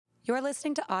You are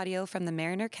listening to audio from the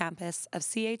Mariner campus of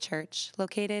CA Church,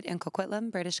 located in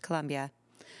Coquitlam, British Columbia.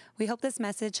 We hope this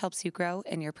message helps you grow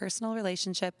in your personal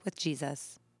relationship with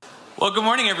Jesus. Well, good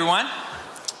morning, everyone.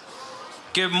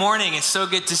 Good morning. It's so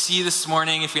good to see you this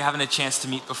morning. If you're having a chance to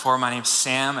meet before, my name's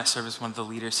Sam. I serve as one of the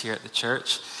leaders here at the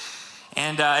church.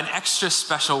 And an extra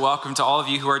special welcome to all of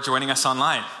you who are joining us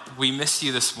online. We miss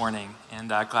you this morning, and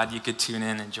glad you could tune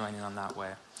in and join in on that way.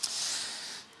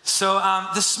 So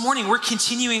this morning, we're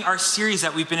continuing our series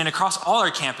that we've been in across all our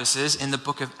campuses in the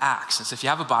book of Acts. And so if you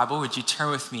have a Bible, would you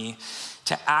turn with me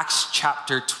to Acts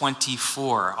chapter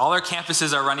 24. All our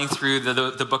campuses are running through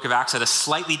the book of Acts at a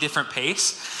slightly different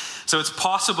pace. So it's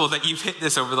possible that you've hit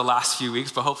this over the last few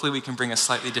weeks, but hopefully we can bring a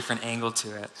slightly different angle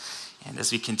to it. And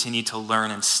as we continue to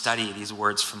learn and study these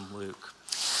words from Luke.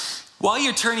 While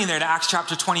you're turning there to Acts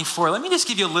chapter 24, let me just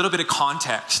give you a little bit of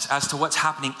context as to what's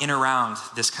happening in around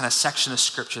this kind of section of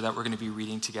scripture that we're going to be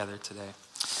reading together today.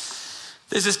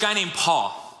 There's this guy named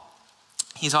Paul.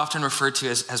 He's often referred to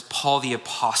as Paul the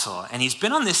Apostle. And he's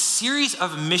been on this series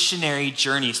of missionary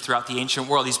journeys throughout the ancient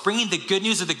world. He's bringing the good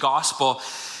news of the gospel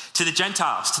to the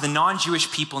Gentiles, to the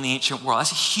non-Jewish people in the ancient world.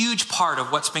 That's a huge part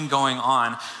of what's been going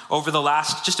on over the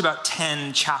last just about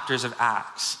 10 chapters of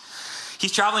Acts.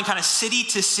 He's traveling kind of city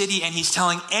to city, and he's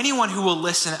telling anyone who will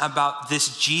listen about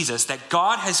this Jesus, that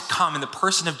God has come in the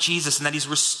person of Jesus, and that he's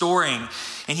restoring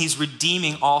and he's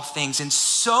redeeming all things. And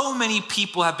so many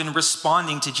people have been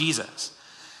responding to Jesus,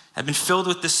 have been filled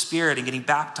with the Spirit and getting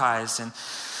baptized. And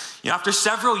after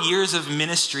several years of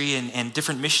ministry and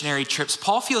different missionary trips,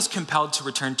 Paul feels compelled to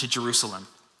return to Jerusalem,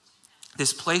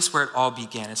 this place where it all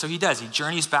began. And so he does. He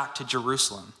journeys back to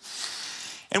Jerusalem.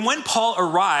 And when Paul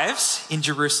arrives in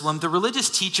Jerusalem, the religious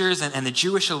teachers and the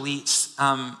Jewish elites,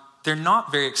 they're not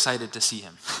very excited to see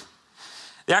him.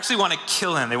 They actually want to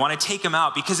kill him. They want to take him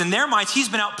out because in their minds, he's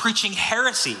been out preaching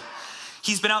heresy.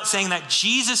 He's been out saying that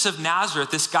Jesus of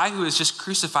Nazareth, this guy who was just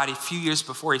crucified a few years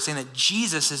before, he's saying that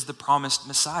Jesus is the promised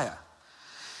Messiah.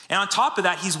 And on top of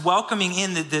that, he's welcoming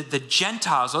in the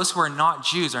Gentiles, those who are not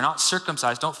Jews, are not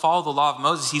circumcised, don't follow the law of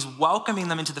Moses. He's welcoming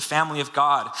them into the family of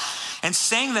God and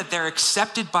saying that they're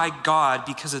accepted by God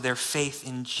because of their faith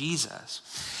in Jesus.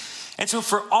 And so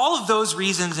for all of those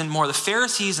reasons and more, the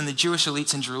Pharisees and the Jewish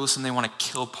elites in Jerusalem, they want to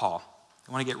kill Paul.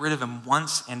 They want to get rid of him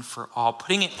once and for all,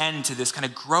 putting an end to this kind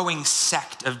of growing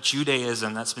sect of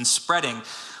Judaism that's been spreading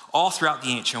all throughout the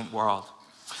ancient world.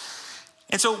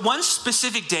 And so one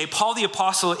specific day, Paul the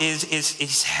Apostle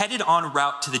is headed en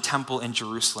route to the temple in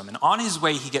Jerusalem. And on his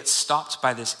way, he gets stopped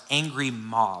by this angry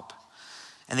mob.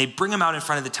 And they bring him out in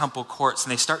front of the temple courts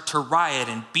and they start to riot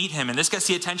and beat him. And this gets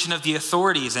the attention of the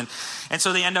authorities. And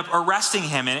so they end up arresting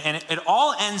him. And it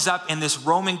all ends up in this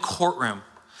Roman courtroom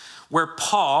where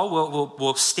Paul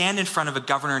will stand in front of a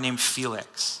governor named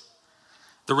Felix.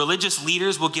 The religious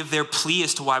leaders will give their plea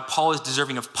as to why Paul is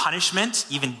deserving of punishment,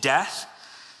 even death.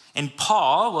 And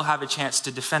Paul will have a chance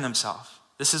to defend himself.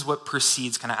 This is what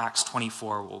precedes kind of Acts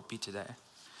 24 will be today.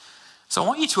 So I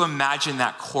want you to imagine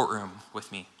that courtroom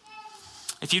with me.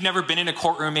 If you've never been in a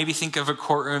courtroom, maybe think of a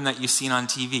courtroom that you've seen on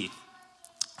TV,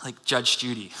 like Judge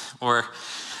Judy, or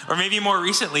maybe more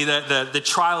recently, the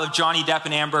trial of Johnny Depp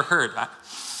and Amber Heard.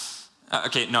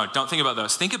 Okay, no, don't think about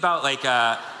those. Think about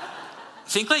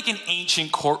think like an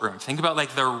ancient courtroom. Think about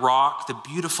like the rock, the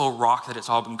beautiful rock that it's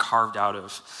all been carved out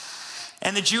of.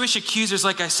 And the Jewish accusers,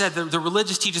 like I said, the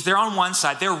religious teachers, they're on one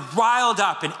side. They're riled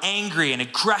up and angry and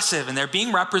aggressive, and they're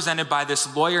being represented by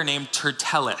this lawyer named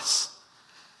Tertullus.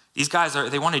 These guys,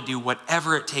 they want to do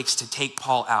whatever it takes to take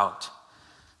Paul out.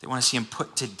 They want to see him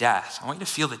put to death. I want you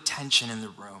to feel the tension in the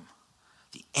room,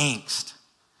 the angst.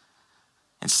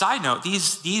 And side note,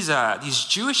 these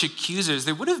Jewish accusers,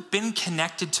 they would have been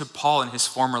connected to Paul in his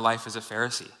former life as a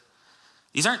Pharisee.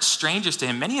 These aren't strangers to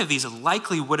him. Many of these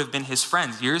likely would have been his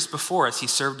friends years before as he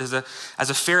served as a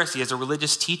Pharisee, as a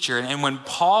religious teacher. And when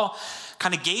Paul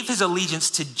kind of gave his allegiance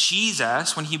to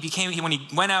Jesus, when he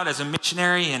went out as a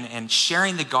missionary and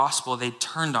sharing the gospel, they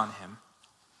turned on him.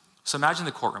 So imagine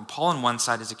the courtroom. Paul on one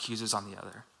side, his accusers on the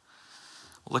other.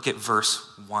 Look at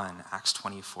verse 1, Acts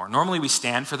 24. Normally we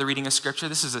stand for the reading of scripture.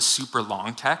 This is a super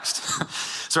long text.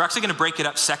 So we're actually going to break it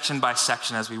up section by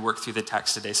section as we work through the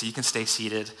text today. So you can stay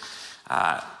seated.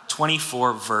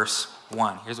 24 verse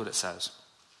 1. Here's what it says.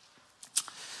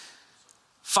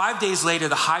 5 days later,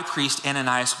 the high priest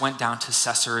Ananias went down to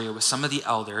Caesarea with some of the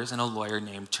elders and a lawyer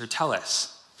named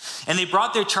Tertullus. And they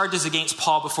brought their charges against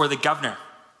Paul before the governor.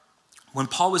 When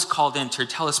Paul was called in,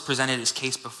 Tertullus presented his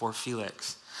case before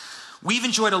Felix. We've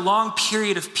enjoyed a long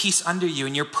period of peace under you,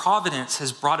 and your providence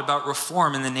has brought about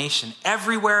reform in the nation.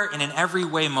 Everywhere and in every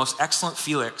way, most excellent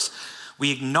Felix,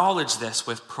 we acknowledge this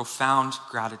with profound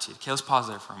gratitude. Okay, let's pause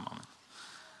there for a moment.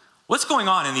 What's going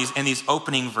on in these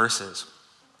opening verses?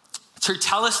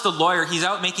 Tertullus, the lawyer, he's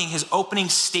out making his opening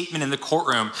statement in the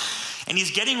courtroom, and he's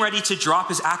getting ready to drop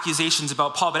his accusations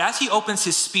about Paul. But as he opens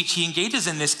his speech, he engages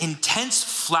in this intense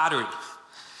flattery.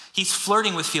 He's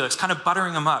flirting with Felix, kind of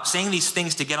buttering him up, saying these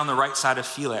things to get on the right side of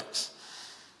Felix,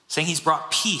 saying he's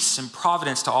brought peace and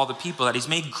providence to all the people, that he's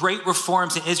made great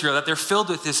reforms in Israel, that they're filled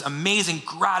with this amazing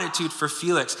gratitude for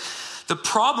Felix. The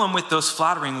problem with those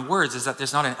flattering words is that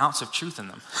there's not an ounce of truth in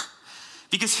them.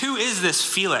 Because who is this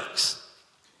Felix?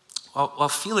 Well,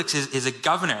 Felix is a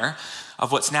governor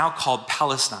of what's now called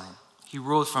Palestine. He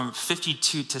ruled from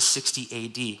 52 to 60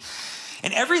 AD.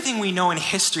 And everything we know in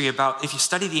history about, if you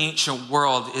study the ancient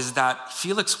world, is that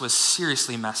Felix was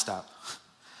seriously messed up.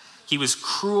 He was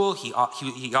cruel. He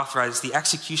authorized the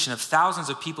execution of thousands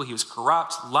of people. He was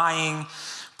corrupt, lying,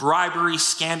 bribery,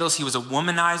 scandals. He was a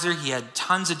womanizer. He had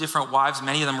tons of different wives.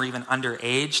 Many of them were even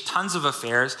underage, tons of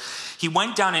affairs. He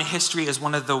went down in history as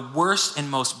one of the worst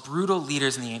and most brutal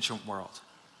leaders in the ancient world.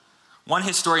 One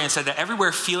historian said that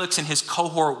everywhere Felix and his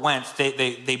cohort went,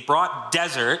 they brought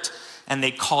desert and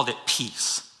they called it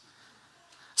peace.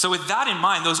 So with that in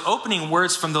mind, those opening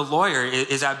words from the lawyer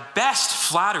is at best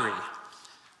flattery,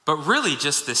 but really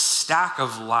just this stack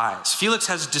of lies. Felix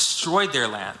has destroyed their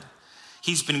land.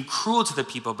 He's been cruel to the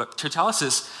people, but Tertullus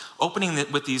is opening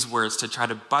with these words to try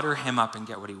to butter him up and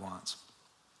get what he wants.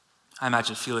 I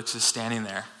imagine Felix is standing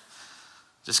there,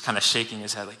 just kind of shaking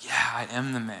his head like, yeah, I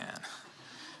am the man.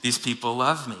 These people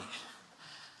love me.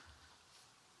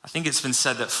 I think it's been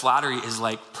said that flattery is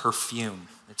like perfume.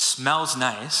 It smells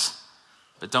nice,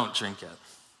 but don't drink it.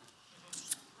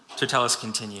 Tertullus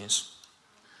continues.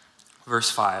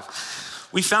 Verse 5.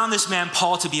 We found this man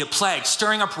Paul to be a plague,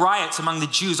 stirring up riots among the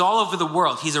Jews all over the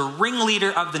world. He's a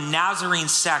ringleader of the Nazarene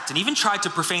sect and even tried to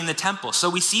profane the temple. So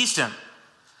we seized him.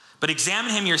 But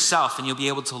examine him yourself and you'll be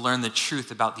able to learn the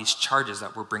truth about these charges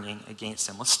that we're bringing against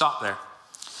him. Let's stop there.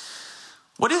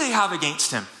 What do they have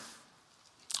against him?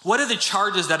 What are the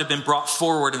charges that have been brought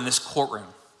forward in this courtroom?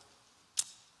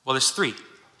 Well, there's three.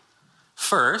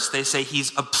 First, they say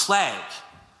he's a plague.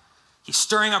 He's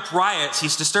stirring up riots.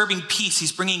 He's disturbing peace.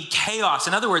 He's bringing chaos.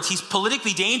 In other words, he's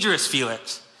politically dangerous,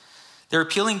 Felix. They're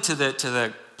appealing to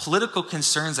the political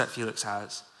concerns that Felix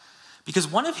has. Because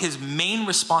one of his main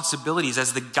responsibilities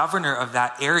as the governor of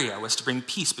that area was to bring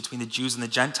peace between the Jews and the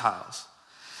Gentiles.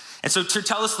 And so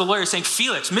Tertullus, the lawyer, is saying,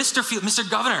 Felix, Mr.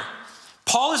 Governor,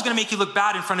 Paul is going to make you look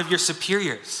bad in front of your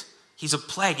superiors. He's a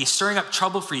plague. He's stirring up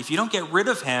trouble for you. If you don't get rid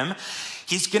of him,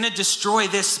 he's going to destroy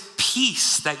this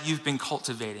peace that you've been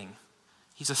cultivating.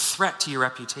 He's a threat to your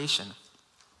reputation.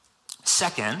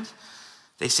 Second,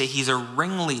 they say he's a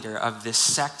ringleader of this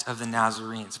sect of the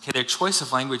Nazarenes. Okay, their choice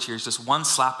of language here is just one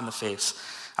slap in the face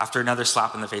after another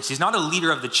slap in the face. He's not a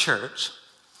leader of the church.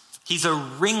 He's a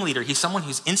ringleader. He's someone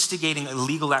who's instigating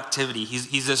illegal activity.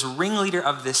 He's this ringleader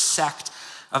of this sect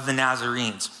of the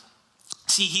Nazarenes.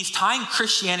 See, he's tying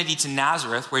Christianity to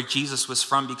Nazareth, where Jesus was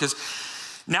from, because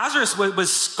Nazareth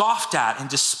was scoffed at and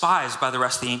despised by the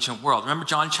rest of the ancient world. Remember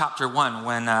John chapter 1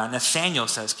 when Nathanael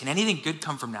says, can anything good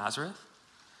come from Nazareth?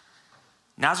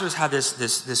 Nazareth had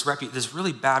this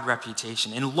really bad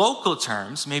reputation. In local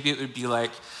terms, maybe it would be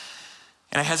like,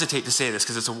 and I hesitate to say this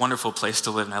because it's a wonderful place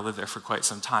to live and I lived there for quite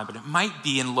some time, but it might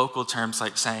be in local terms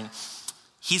like saying,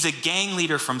 he's a gang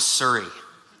leader from Surrey.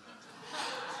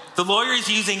 The lawyer is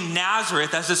using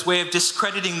Nazareth as this way of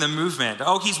discrediting the movement.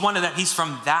 Oh, he's one of that. He's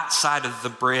from that side of the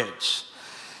bridge.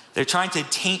 They're trying to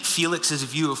taint Felix's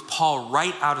view of Paul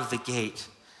right out of the gate.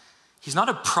 He's not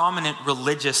a prominent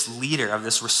religious leader of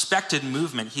this respected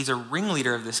movement. He's a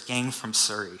ringleader of this gang from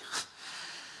Surrey.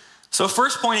 So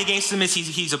first point against him is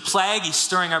he's a plague. He's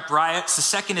stirring up riots. The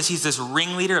second is he's this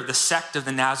ringleader of the sect of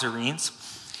the Nazarenes.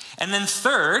 And then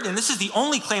third, and this is the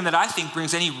only claim that I think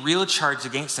brings any real charge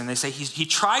against him, they say he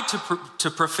tried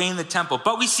to profane the temple,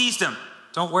 but we seized him.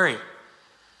 Don't worry.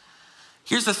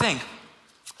 Here's the thing.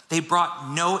 They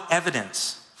brought no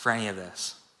evidence for any of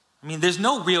this. I mean, there's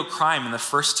no real crime in the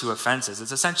first two offenses.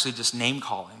 It's essentially just name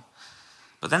calling.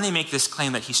 But then they make this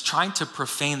claim that he's trying to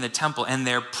profane the temple, and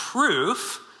their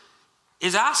proof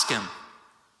is ask him.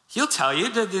 He'll tell you.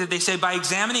 They say, by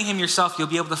examining him yourself, you'll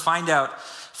be able to find out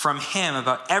from him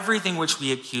about everything which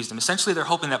we accused him. Essentially, they're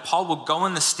hoping that Paul will go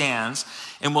in the stands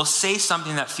and will say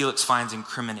something that Felix finds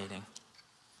incriminating.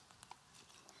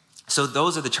 So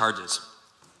those are the charges.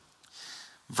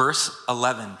 Verse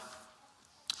 11.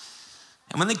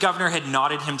 And when the governor had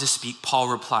nodded him to speak, Paul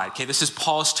replied. Okay, this is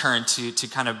Paul's turn to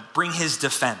kind of bring his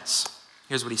defense.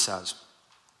 Here's what he says.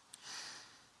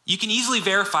 You can easily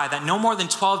verify that no more than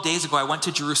 12 days ago I went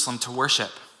to Jerusalem to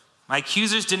worship. My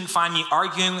accusers didn't find me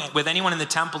arguing with anyone in the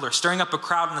temple or stirring up a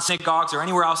crowd in the synagogues or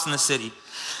anywhere else in the city.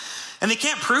 And they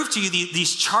can't prove to you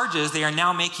these charges they are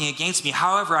now making against me.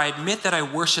 However, I admit that I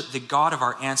worship the God of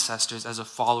our ancestors as a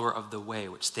follower of the way,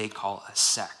 which they call a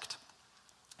sect.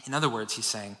 In other words, he's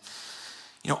saying,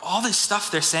 all this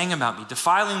stuff they're saying about me,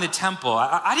 defiling the temple,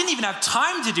 I didn't even have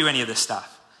time to do any of this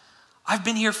stuff. I've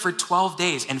been here for 12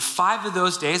 days, and 5 of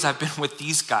those days I've been with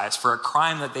these guys for a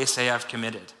crime that they say I've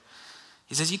committed.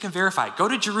 He says, you can verify it. Go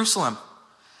to Jerusalem.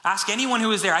 Ask anyone who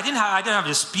was there. I didn't have a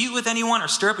dispute with anyone or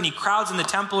stir up any crowds in the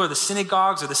temple or the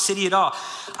synagogues or the city at all.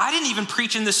 I didn't even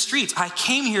preach in the streets. I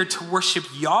came here to worship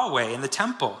Yahweh in the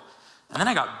temple. And then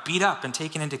I got beat up and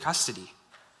taken into custody.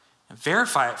 And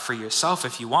verify it for yourself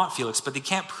if you want, Felix, but they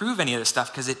can't prove any of this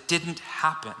stuff because it didn't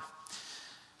happen.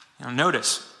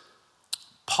 Notice,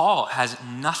 Paul has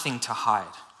nothing to hide.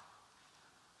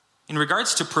 In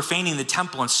regards to profaning the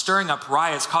temple and stirring up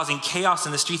riots, causing chaos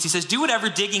in the streets, he says, do whatever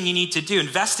digging you need to do.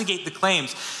 Investigate the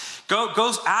claims. Go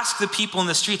ask the people in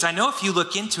the streets. I know if you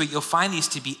look into it, you'll find these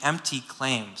to be empty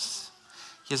claims.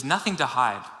 He has nothing to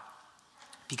hide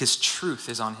because truth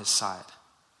is on his side.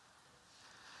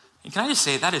 And can I just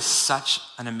say, that is such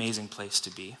an amazing place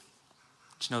to be.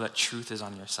 To know that truth is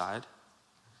on your side.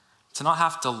 To not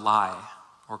have to lie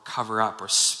or cover up or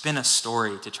spin a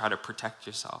story to try to protect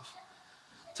yourself.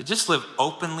 To just live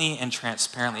openly and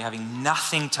transparently, having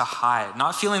nothing to hide,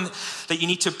 not feeling that you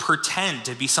need to pretend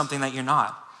to be something that you're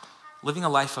not. Living a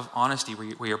life of honesty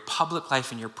where your public life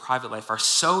and your private life are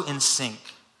so in sync.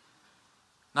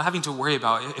 Not having to worry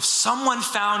about if someone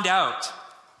found out.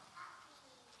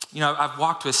 I've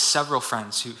walked with several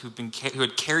friends who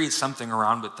had carried something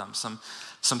around with them,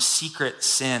 some secret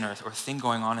sin or thing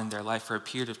going on in their life for a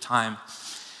period of time.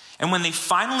 And when they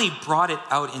finally brought it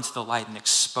out into the light and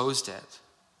exposed it,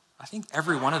 I think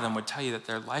every one of them would tell you that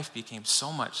their life became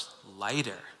so much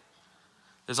lighter.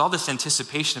 There's all this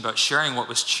anticipation about sharing what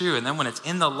was true, and then when it's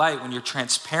in the light, when you're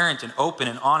transparent and open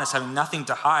and honest, having nothing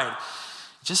to hide,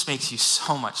 it just makes you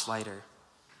so much lighter.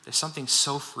 There's something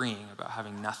so freeing about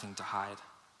having nothing to hide.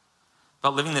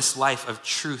 About living this life of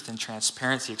truth and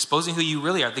transparency, exposing who you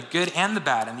really are, the good and the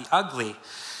bad and the ugly.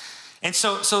 And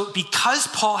so because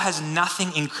Paul has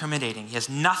nothing incriminating, he has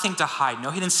nothing to hide,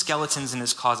 no hidden skeletons in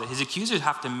his closet, his accusers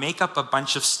have to make up a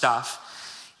bunch of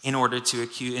stuff in order to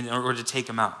take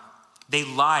him out. They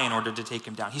lie in order to take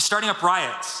him down. He's starting up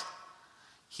riots.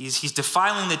 He's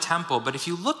defiling the temple, but if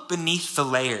you look beneath the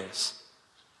layers,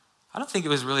 I don't think it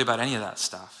was really about any of that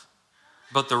stuff.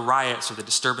 About the riots or the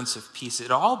disturbance of peace. It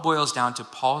all boils down to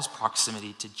Paul's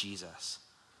proximity to Jesus.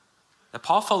 That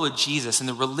Paul followed Jesus, and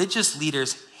the religious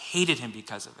leaders hated him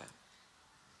because of it.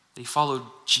 They followed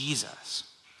Jesus.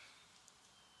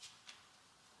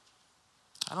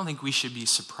 I don't think we should be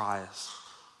surprised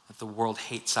that the world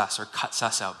hates us or cuts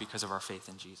us out because of our faith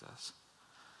in Jesus.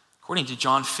 According to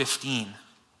John 15,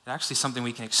 it's actually something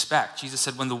we can expect. Jesus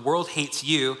said, when the world hates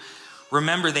you,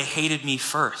 remember they hated me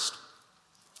first.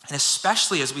 And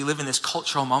especially as we live in this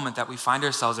cultural moment that we find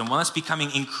ourselves in, one that's becoming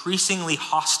increasingly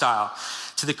hostile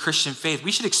to the Christian faith,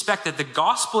 we should expect that the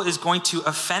gospel is going to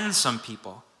offend some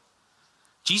people.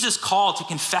 Jesus' call to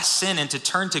confess sin and to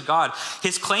turn to God,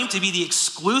 his claim to be the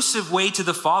exclusive way to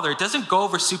the Father, it doesn't go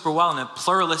over super well in a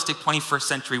pluralistic 21st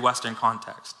century Western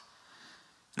context.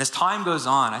 And as time goes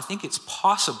on, I think it's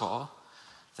possible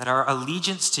that our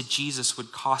allegiance to Jesus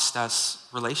would cost us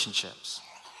relationships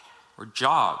or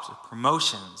jobs or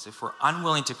promotions if we're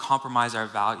unwilling to compromise our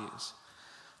values,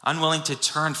 unwilling to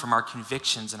turn from our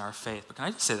convictions and our faith. But can I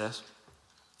just say this?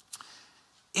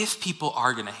 If people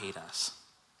are going to hate us,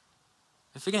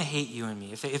 if they're going to hate you and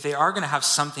me, if they are going to have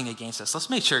something against us, let's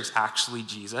make sure it's actually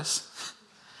Jesus.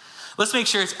 Let's make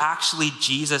sure it's actually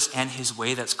Jesus and his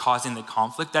way that's causing the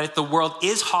conflict, that if the world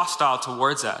is hostile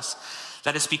towards us,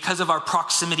 that it's because of our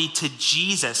proximity to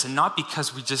Jesus and not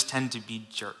because we just tend to be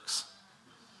jerks.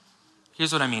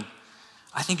 Here's what I mean.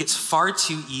 I think it's far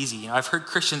too easy. I've heard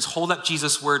Christians hold up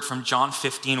Jesus' word from John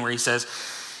 15 where he says,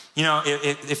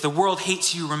 if the world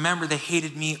hates you, remember they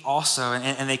hated me also.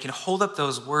 And they can hold up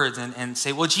those words and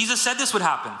say, well, Jesus said this would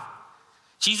happen.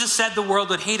 Jesus said the world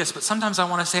would hate us. But sometimes I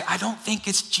want to say, I don't think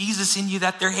it's Jesus in you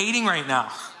that they're hating right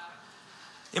now.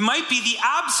 It might be the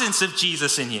absence of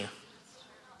Jesus in you.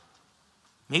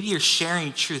 Maybe you're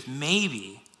sharing truth,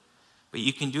 maybe, but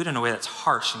you can do it in a way that's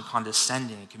harsh and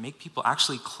condescending. It can make people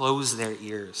actually close their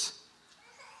ears.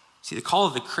 See, the call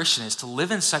of the Christian is to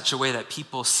live in such a way that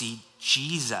people see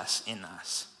Jesus in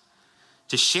us.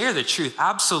 To share the truth,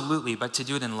 absolutely, but to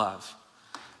do it in love.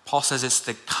 Paul says it's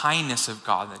the kindness of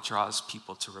God that draws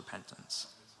people to repentance.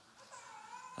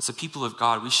 As a people of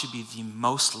God, we should be the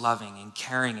most loving and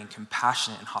caring and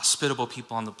compassionate and hospitable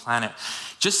people on the planet.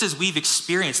 Just as we've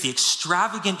experienced the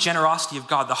extravagant generosity of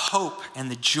God, the hope and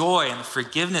the joy and the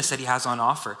forgiveness that he has on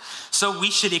offer, so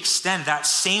we should extend that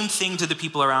same thing to the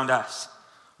people around us,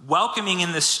 welcoming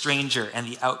in the stranger and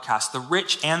the outcast, the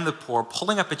rich and the poor,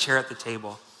 pulling up a chair at the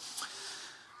table.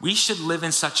 We should live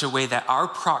in such a way that our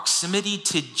proximity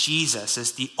to Jesus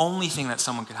is the only thing that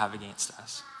someone could have against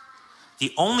us.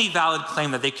 The only valid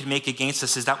claim that they could make against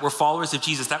us is that we're followers of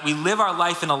Jesus, that we live our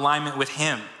life in alignment with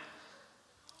him.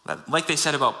 Like they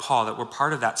said about Paul, that we're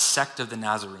part of that sect of the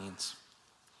Nazarenes.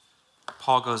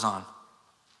 Paul goes on.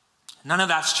 None of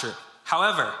that's true.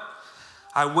 However,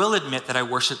 I will admit that I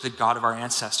worship the God of our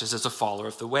ancestors as a follower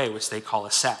of the way, which they call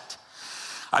a sect.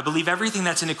 I believe everything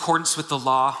that's in accordance with the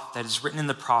law that is written in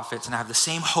the prophets, and I have the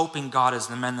same hope in God as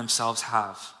the men themselves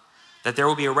have, that there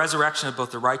will be a resurrection of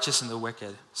both the righteous and the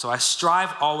wicked. So I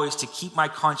strive always to keep my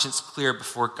conscience clear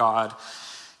before God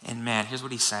and man. Here's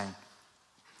what he's saying.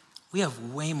 We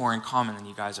have way more in common than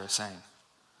you guys are saying.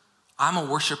 I'm a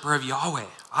worshiper of Yahweh.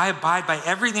 I abide by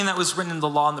everything that was written in the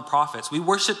law and the prophets. We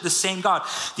worship the same God.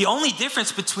 The only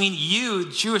difference between you,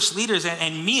 Jewish leaders,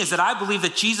 and me is that I believe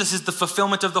that Jesus is the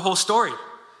fulfillment of the whole story.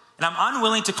 And I'm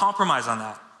unwilling to compromise on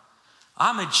that.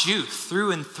 I'm a Jew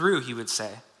through and through, he would say.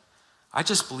 I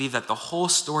just believe that the whole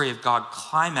story of God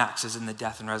climaxes in the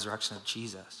death and resurrection of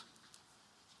Jesus.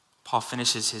 Paul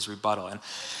finishes his rebuttal. And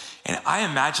I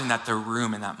imagine that the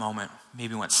room in that moment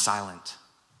maybe went silent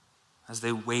as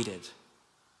they waited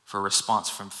for a response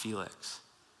from Felix.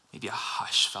 Maybe a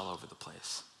hush fell over the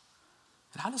place.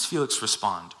 And how does Felix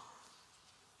respond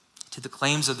to the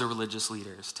claims of the religious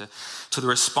leaders, to the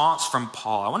response from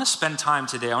Paul? I want to spend time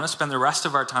today, I want to spend the rest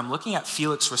of our time looking at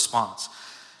Felix's response,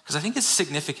 because I think it's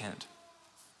significant.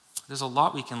 There's a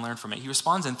lot we can learn from it. He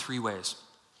responds in three ways.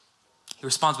 He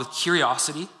responds with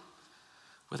curiosity,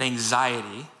 with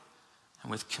anxiety, and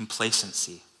with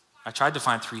complacency. I tried to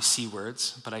find 3 C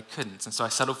words, but I couldn't. And so I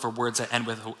settled for words that end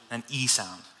with an E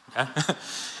sound. Okay?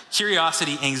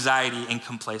 Curiosity, anxiety, and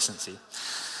complacency.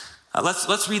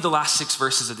 Let's read the last 6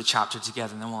 verses of the chapter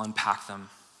together, and then we'll unpack them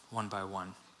one by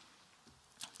one.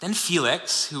 Then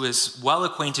Felix, who is well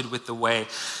acquainted with the way,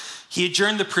 he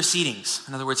adjourned the proceedings.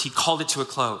 In other words, he called it to a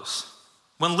close.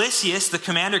 When Lysias, the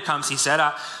commander, comes, he said,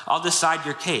 I'll decide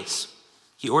your case.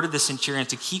 He ordered the centurion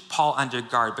to keep Paul under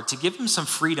guard, but to give him some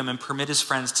freedom and permit his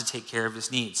friends to take care of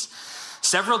his needs.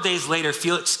 Several days later,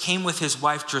 Felix came with his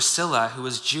wife Drusilla, who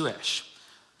was Jewish.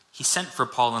 He sent for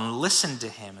Paul and listened to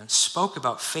him and spoke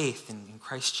about faith in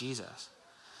Christ Jesus.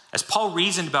 As Paul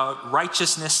reasoned about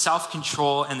righteousness,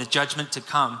 self-control, and the judgment to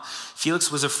come,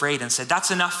 Felix was afraid and said, that's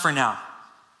enough for now.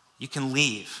 You can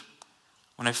leave.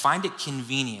 When I find it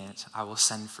convenient, I will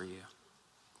send for you.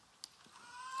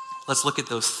 Let's look at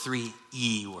those 3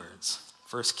 E words.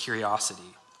 First, curiosity.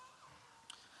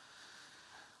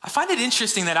 I find it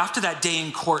interesting that after that day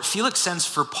in court, Felix sends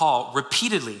for Paul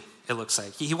repeatedly, it looks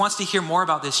like. He wants to hear more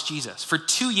about this Jesus. For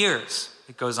 2 years,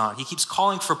 it goes on. He keeps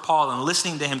calling for Paul and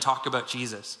listening to him talk about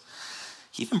Jesus.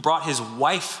 He even brought his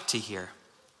wife to hear.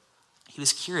 He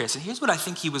was curious. And here's what I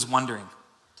think he was wondering.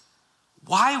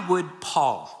 Why would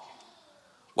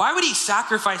he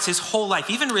sacrifice his whole life,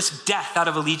 even risk death out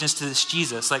of allegiance to this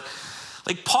Jesus? Like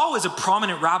Paul was a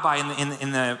prominent rabbi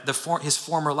in his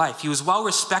former life. He was well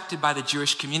respected by the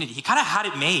Jewish community. He kind of had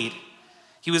it made.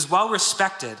 He was well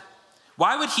respected.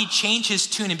 Why would he change his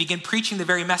tune and begin preaching the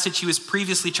very message he was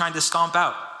previously trying to stomp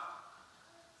out?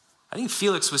 I think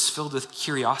Felix was filled with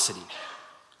curiosity.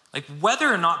 Like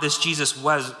whether or not this Jesus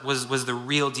was the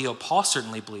real deal, Paul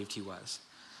certainly believed he was.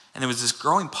 And there was this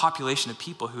growing population of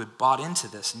people who had bought into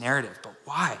this narrative. But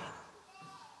why?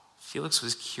 Felix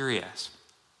was curious.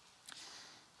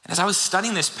 And as I was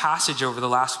studying this passage over the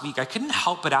last week, I couldn't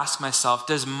help but ask myself,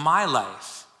 does the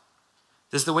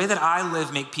way that I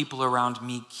live make people around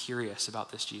me curious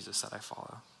about this Jesus that I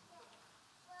follow?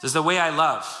 Does the way I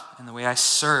love and the way I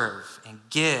serve and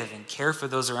give and care for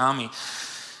those around me,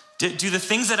 do the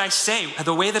things that I say,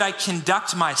 the way that I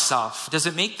conduct myself, does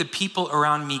it make the people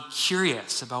around me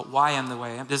curious about why I'm the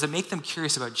way I am? Does it make them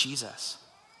curious about Jesus?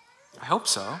 I hope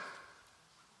so.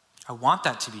 I want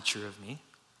that to be true of me.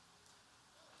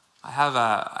 I have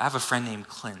a friend named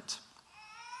Clint.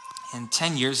 And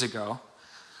 10 years ago,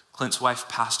 Clint's wife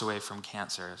passed away from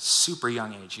cancer, super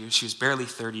young age. She was barely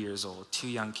 30 years old, 2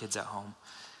 young kids at home.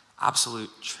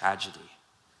 Absolute tragedy.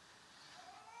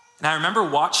 And I remember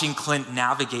watching Clint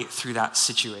navigate through that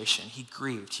situation. He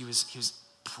grieved. He was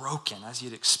broken, as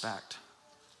you'd expect.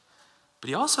 But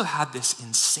he also had this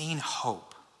insane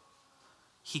hope.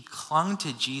 He clung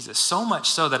to Jesus, so much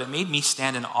so that it made me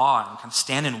stand in awe and kind of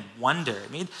stand in wonder.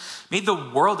 It made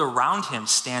the world around him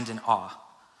stand in awe.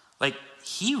 Like,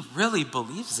 he really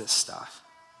believes this stuff.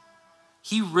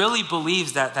 He really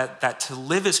believes that to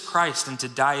live is Christ and to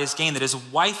die is gain, that his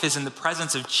wife is in the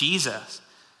presence of Jesus,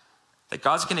 that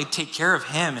God's going to take care of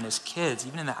him and his kids,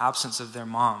 even in the absence of their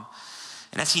mom.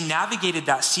 And as he navigated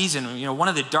that season, one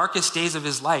of the darkest days of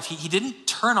his life, he didn't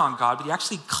turn on God, but he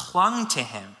actually clung to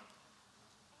him.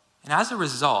 And as a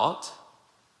result,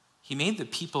 he made the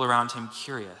people around him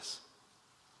curious.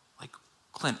 Like,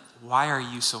 Clint, why are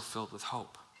you so filled with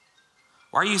hope?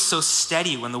 Why are you so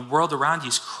steady when the world around you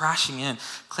is crashing in?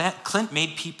 Clint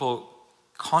made people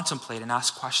contemplate and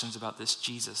ask questions about this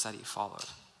Jesus that he followed.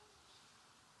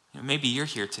 Maybe you're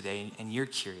here today and you're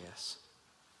curious.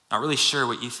 Not really sure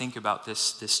what you think about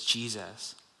this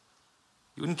Jesus.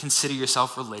 You wouldn't consider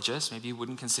yourself religious. Maybe you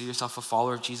wouldn't consider yourself a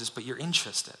follower of Jesus, but you're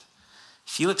interested.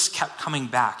 Felix kept coming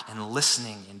back and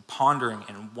listening and pondering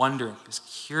and wondering. He was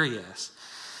curious.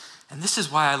 And this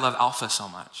is why I love Alpha so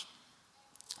much.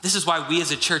 This is why we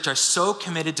as a church are so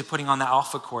committed to putting on the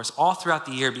Alpha course all throughout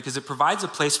the year, because it provides a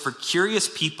place for curious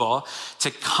people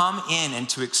to come in and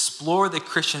to explore the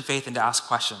Christian faith and to ask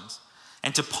questions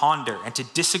and to ponder and to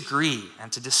disagree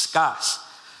and to discuss.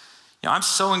 I'm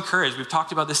so encouraged. We've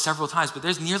talked about this several times, but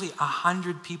there's nearly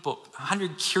 100 people,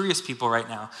 100 curious people right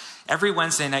now, every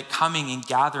Wednesday night coming and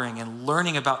gathering and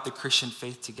learning about the Christian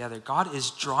faith together. God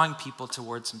is drawing people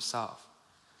towards himself.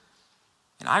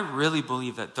 And I really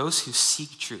believe that those who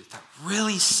seek truth, that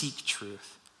really seek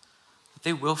truth, that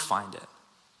they will find it,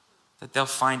 that they'll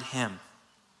find him.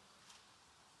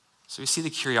 So we see the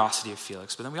curiosity of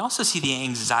Felix, but then we also see the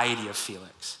anxiety of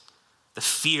Felix, the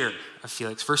fear of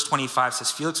Felix. Verse 25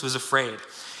 says, Felix was afraid.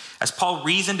 As Paul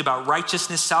reasoned about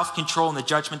righteousness, self-control, and the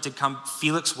judgment to come,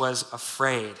 Felix was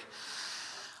afraid.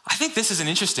 I think this is an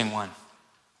interesting one.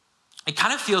 It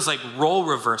kind of feels like role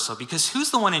reversal, because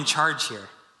who's the one in charge here?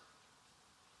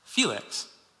 Felix.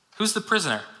 Who's the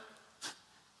prisoner?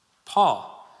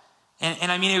 Paul.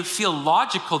 And I mean, it would feel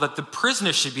logical that the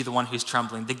prisoner should be the one who's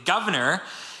trembling. The governor,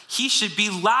 he should be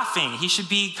laughing. He should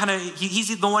be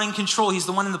he's the one in control. He's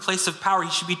the one in the place of power. He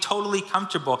should be totally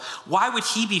comfortable. Why would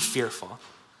he be fearful?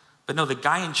 But no, the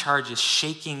guy in charge is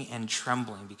shaking and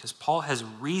trembling because Paul has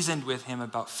reasoned with him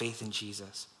about faith in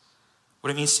Jesus, what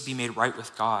it means to be made right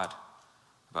with God,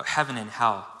 about heaven and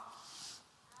hell.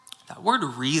 That word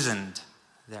reasoned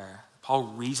there, Paul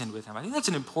reasoned with him. I think that's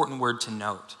an important word to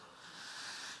note.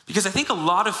 Because I think a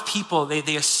lot of people,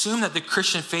 they assume that the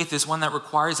Christian faith is one that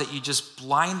requires that you just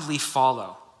blindly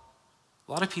follow.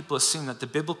 A lot of people assume that the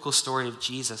biblical story of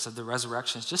Jesus, of the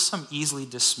resurrection, is just some easily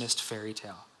dismissed fairy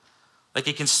tale. Like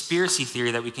a conspiracy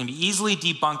theory that we can be easily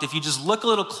debunked if you just look a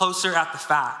little closer at the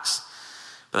facts.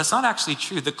 But that's not actually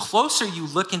true. The closer you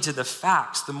look into the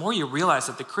facts, the more you realize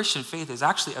that the Christian faith is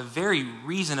actually a very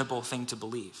reasonable thing to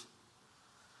believe.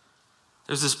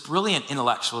 There's this brilliant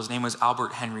intellectual, his name was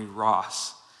Albert Henry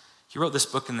Ross. He wrote this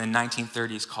book in the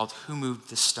 1930s called Who Moved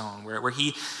the Stone, where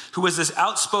he, who was this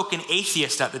outspoken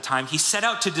atheist at the time, he set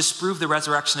out to disprove the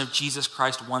resurrection of Jesus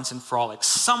Christ once and for all. Like,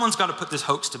 someone's got to put this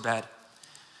hoax to bed.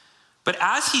 But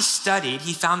as he studied,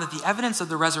 he found that the evidence of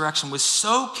the resurrection was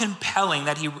so compelling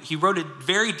that he wrote a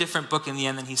very different book in the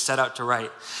end than he set out to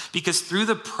write. Because through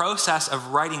the process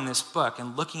of writing this book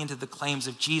and looking into the claims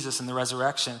of Jesus and the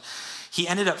resurrection, he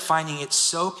ended up finding it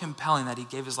so compelling that he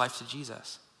gave his life to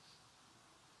Jesus.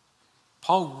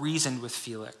 Paul reasoned with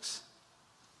Felix.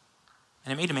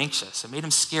 And it made him anxious. It made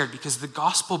him scared because the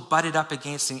gospel butted up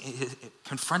against him. It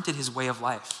confronted his way of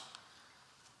life.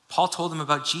 Paul told him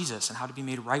about Jesus and how to be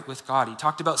made right with God. He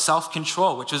talked about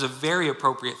self-control, which was a very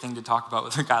appropriate thing to talk about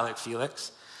with a guy like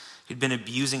Felix, who'd been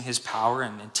abusing his power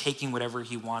and taking whatever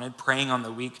he wanted, preying on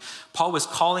the weak. Paul was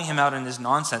calling him out on his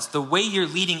nonsense. The way you're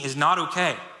leading is not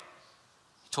okay.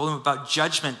 He told him about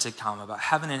judgment to come, about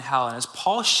heaven and hell. And as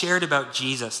Paul shared about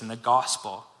Jesus and the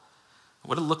gospel,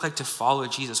 what it looked like to follow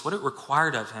Jesus, what it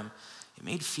required of him, it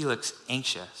made Felix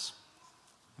anxious.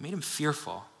 It made him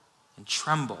fearful and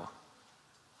tremble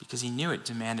because he knew it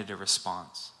demanded a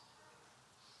response.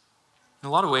 In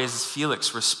a lot of ways,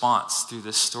 Felix's response through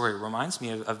this story reminds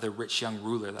me of the rich young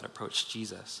ruler that approached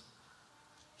Jesus.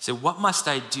 He said, "What must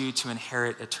I do to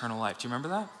inherit eternal life?" Do you remember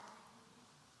that?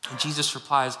 And Jesus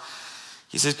replies,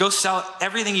 he says, "Go sell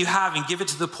everything you have and give it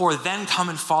to the poor, then come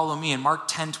and follow me." And Mark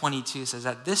 10:22 says,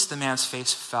 "At this the man's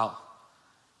face fell.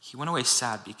 He went away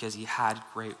sad because he had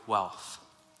great wealth."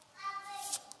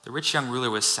 The rich young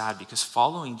ruler was sad because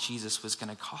following Jesus was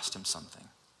going to cost him something.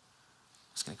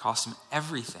 It was going to cost him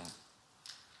everything.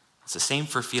 It's the same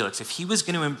for Felix. If he was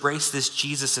going to embrace this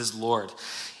Jesus as Lord,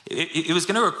 it was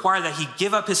going to require that he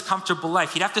give up his comfortable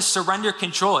life. He'd have to surrender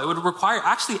control. It would require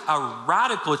actually a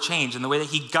radical change in the way that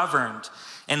he governed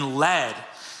and led.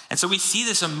 And so we see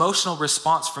this emotional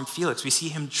response from Felix. We see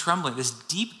him trembling. This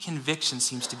deep conviction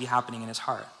seems to be happening in his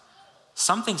heart.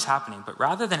 Something's happening, but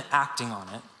rather than acting on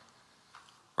it,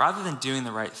 rather than doing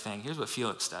the right thing, here's what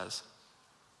Felix does.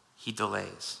 He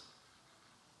delays.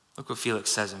 Look what Felix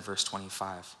says in verse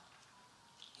 25.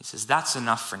 He says, "That's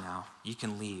enough for now. You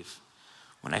can leave.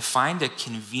 When I find a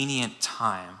convenient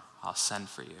time, I'll send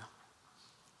for you."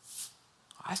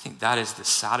 I think that is the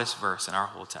saddest verse in our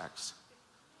whole text.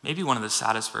 Maybe one of the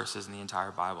saddest verses in the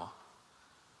entire Bible.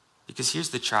 Because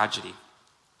here's the tragedy.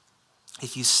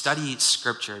 If you study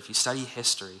scripture, if you study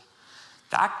history,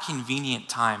 that convenient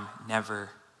time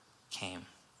never came.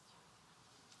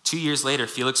 2 years later,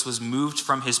 Felix was moved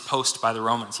from his post by the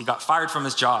Romans. He got fired from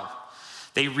his job.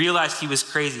 They realized he was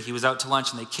crazy. He was out to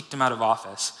lunch and they kicked him out of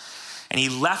office. And he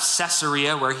left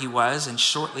Caesarea where he was, and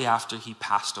shortly after he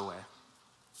passed away.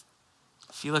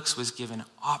 Felix was given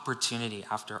opportunity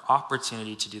after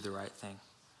opportunity to do the right thing.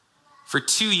 For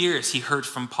 2 years, he heard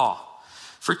from Paul.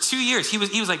 For 2 years, he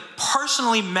was like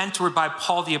personally mentored by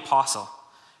Paul the Apostle.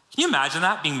 Can you imagine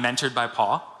that, being mentored by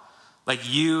Paul? Like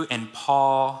you and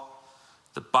Paul,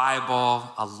 the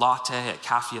Bible, a latte at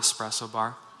Cafe Espresso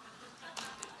Bar.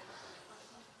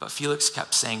 But Felix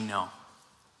kept saying no.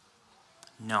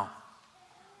 No.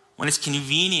 When it's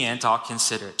convenient, I'll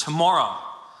consider it. Tomorrow,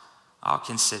 I'll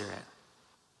consider it.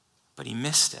 But he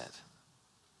missed it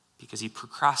because he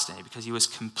procrastinated, because he was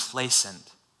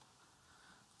complacent.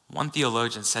 One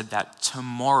theologian said that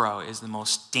tomorrow is the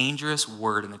most dangerous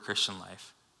word in the Christian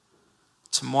life.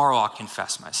 Tomorrow I'll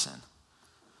confess my sin.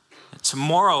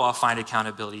 Tomorrow I'll find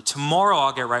accountability. Tomorrow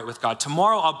I'll get right with God.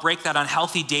 Tomorrow I'll break that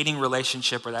unhealthy dating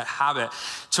relationship or that habit.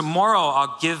 Tomorrow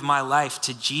I'll give my life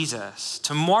to Jesus.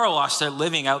 Tomorrow I'll start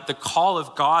living out the call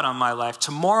of God on my life.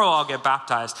 Tomorrow I'll get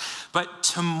baptized. But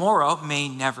tomorrow may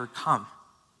never come.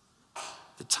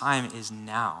 The time is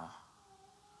now.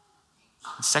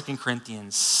 In 2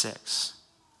 Corinthians 6,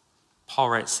 Paul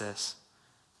writes this,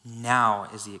 "Now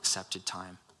is the accepted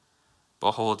time.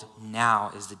 Behold,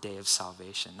 now is the day of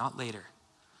salvation." Not later,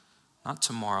 not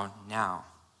tomorrow, now.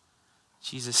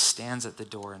 Jesus stands at the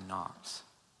door and knocks.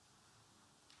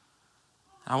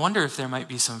 And I wonder if there might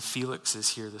be some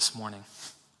Felixes here this morning.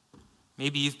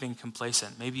 Maybe you've been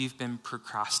complacent. Maybe you've been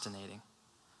procrastinating.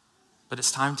 But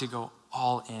it's time to go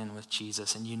all in with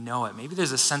Jesus, and you know it. Maybe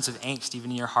there's a sense of angst even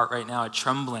in your heart right now, a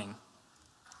trembling.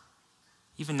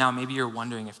 Even now, maybe you're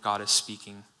wondering if God is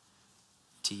speaking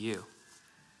to you.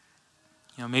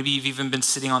 You know, maybe you've even been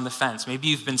sitting on the fence. Maybe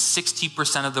you've been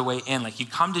 60% of the way in. Like, you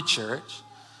come to church,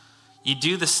 you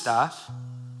do the stuff,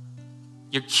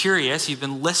 you're curious, you've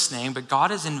been listening, but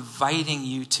God is inviting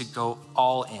you to go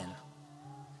all in.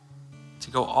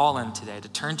 To go all in today, to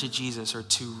turn to Jesus or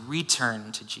to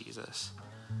return to Jesus.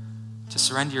 To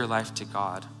surrender your life to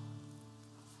God.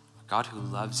 A God who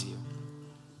loves you.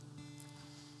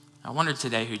 I wonder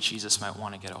today who Jesus might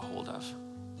want to get a hold of.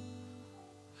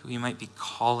 Who he might be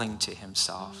calling to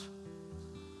himself.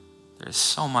 There is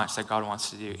so much that God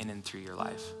wants to do in and through your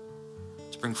life.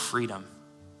 To bring freedom.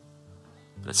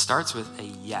 But it starts with a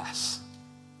yes.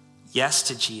 Yes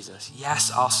to Jesus.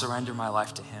 Yes, I'll surrender my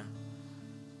life to him.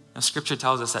 Now, scripture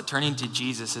tells us that turning to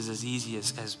Jesus is as easy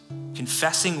as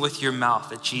confessing with your mouth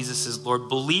that Jesus is Lord,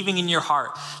 believing in your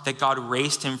heart that God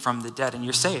raised him from the dead, and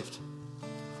you're saved.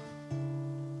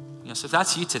 You know, so if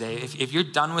that's you today, if you're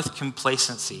done with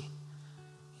complacency,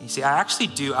 you say, I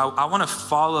want to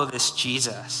follow this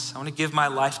Jesus. I want to give my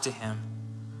life to him.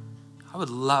 I would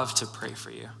love to pray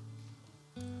for you.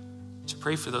 To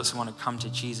pray for those who want to come to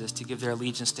Jesus, to give their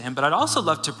allegiance to him. But I'd also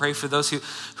love to pray for those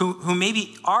who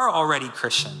maybe are already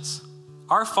Christians,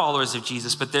 are followers of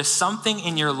Jesus, but there's something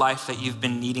in your life that you've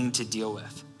been needing to deal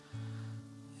with,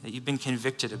 that you've been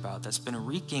convicted about, that's been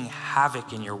wreaking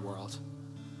havoc in your world.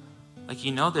 Like,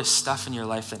 you know, there's stuff in your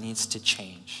life that needs to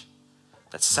change,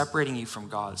 that's separating you from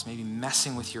God. It's maybe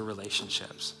messing with your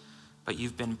relationships, but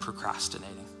you've been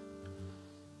procrastinating.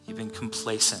 You've been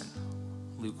complacent,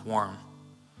 lukewarm.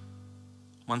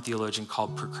 One theologian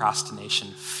called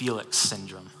procrastination Felix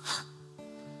syndrome.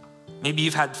 Maybe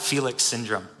you've had Felix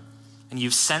syndrome and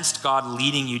you've sensed God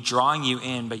leading you, drawing you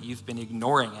in, but you've been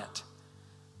ignoring it.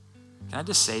 Can I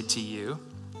just say to you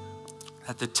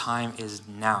that the time is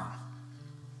now?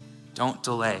 Don't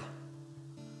delay.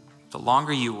 The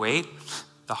longer you wait,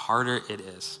 the harder it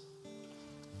is.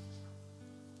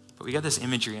 But we got this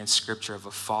imagery in scripture of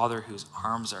a father whose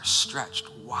arms are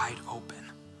stretched wide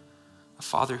open. a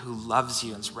Father who loves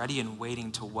you and is ready and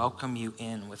waiting to welcome you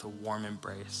in with a warm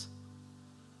embrace.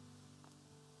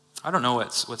 I don't know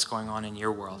what's going on in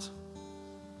your world.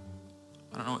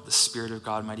 I don't know what the Spirit of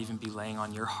God might even be laying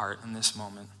on your heart in this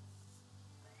moment.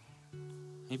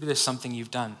 Maybe there's something you've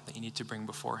done that you need to bring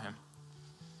before him.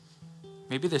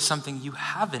 Maybe there's something you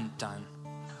haven't done,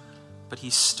 but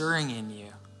he's stirring in you,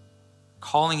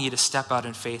 calling you to step out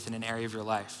in faith in an area of your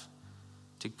life,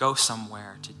 to go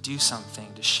somewhere, to do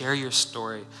something, to share your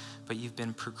story, but you've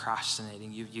been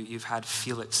procrastinating. You've had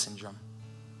Felix syndrome.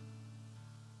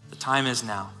 The time is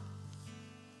now.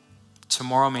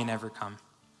 Tomorrow may never come.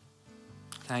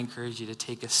 Can I encourage you to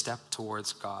take a step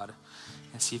towards God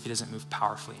and see if he doesn't move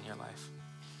powerfully in your life?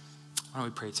 Why don't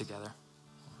we pray together?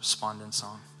 We'll respond in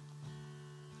song.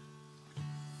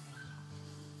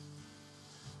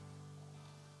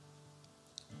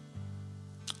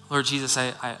 Lord Jesus,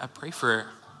 I pray for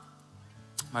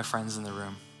my friends in the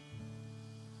room.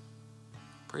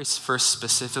 Pray first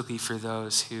specifically for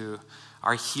those who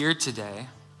are here today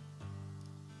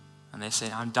and they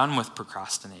say, I'm done with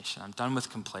procrastination. I'm done with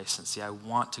complacency. I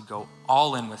want to go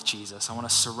all in with Jesus. I want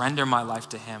to surrender my life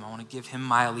to him. I want to give him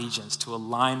my allegiance, to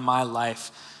align my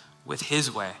life with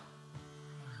his way.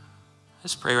 I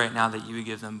just pray right now that you would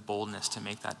give them boldness to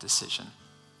make that decision.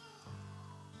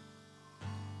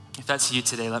 If that's you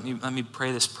today, let me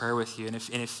pray this prayer with you. And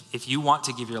if you want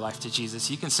to give your life to Jesus,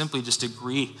 you can simply just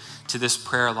agree to this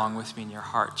prayer along with me in your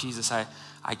heart. Jesus, I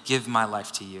give my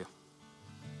life to you.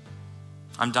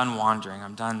 I'm done wandering.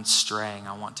 I'm done straying.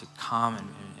 I want to come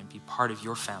and be part of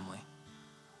your family.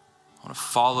 I want to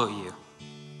follow you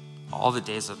all the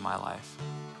days of my life.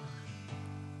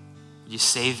 Would you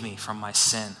save me from my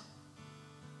sin?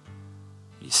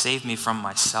 Would you save me from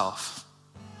myself?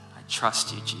 I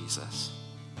trust you, Jesus.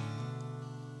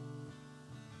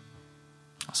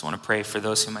 I also want to pray for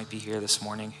those who might be here this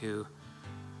morning who,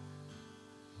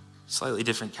 slightly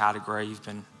different category, you've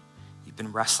been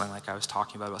wrestling, like I was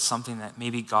talking about something that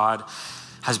maybe God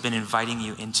has been inviting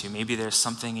you into. Maybe there's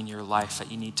something in your life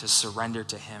that you need to surrender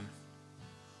to him.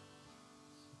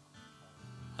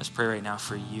 Let's pray right now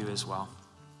for you as well.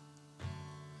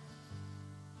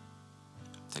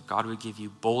 That God would give you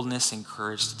boldness and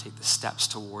courage to take the steps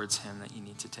towards him that you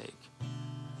need to take.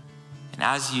 And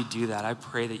as you do that, I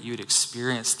pray that you would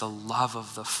experience the love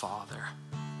of the Father.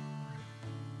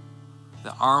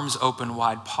 The arms open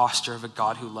wide posture of a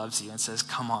God who loves you and says,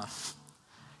 come on,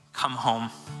 come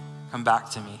home, come back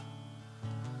to me.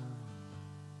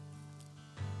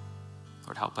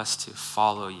 Lord, help us to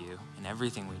follow you in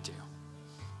everything we do.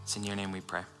 It's in your name we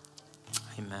pray.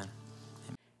 Amen.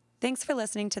 Thanks for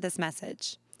listening to this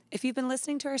message. If you've been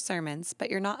listening to our sermons, but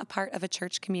you're not a part of a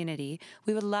church community,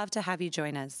 we would love to have you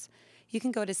join us. You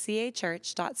can go to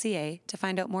cachurch.ca to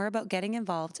find out more about getting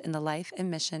involved in the life and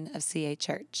mission of CA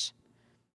Church.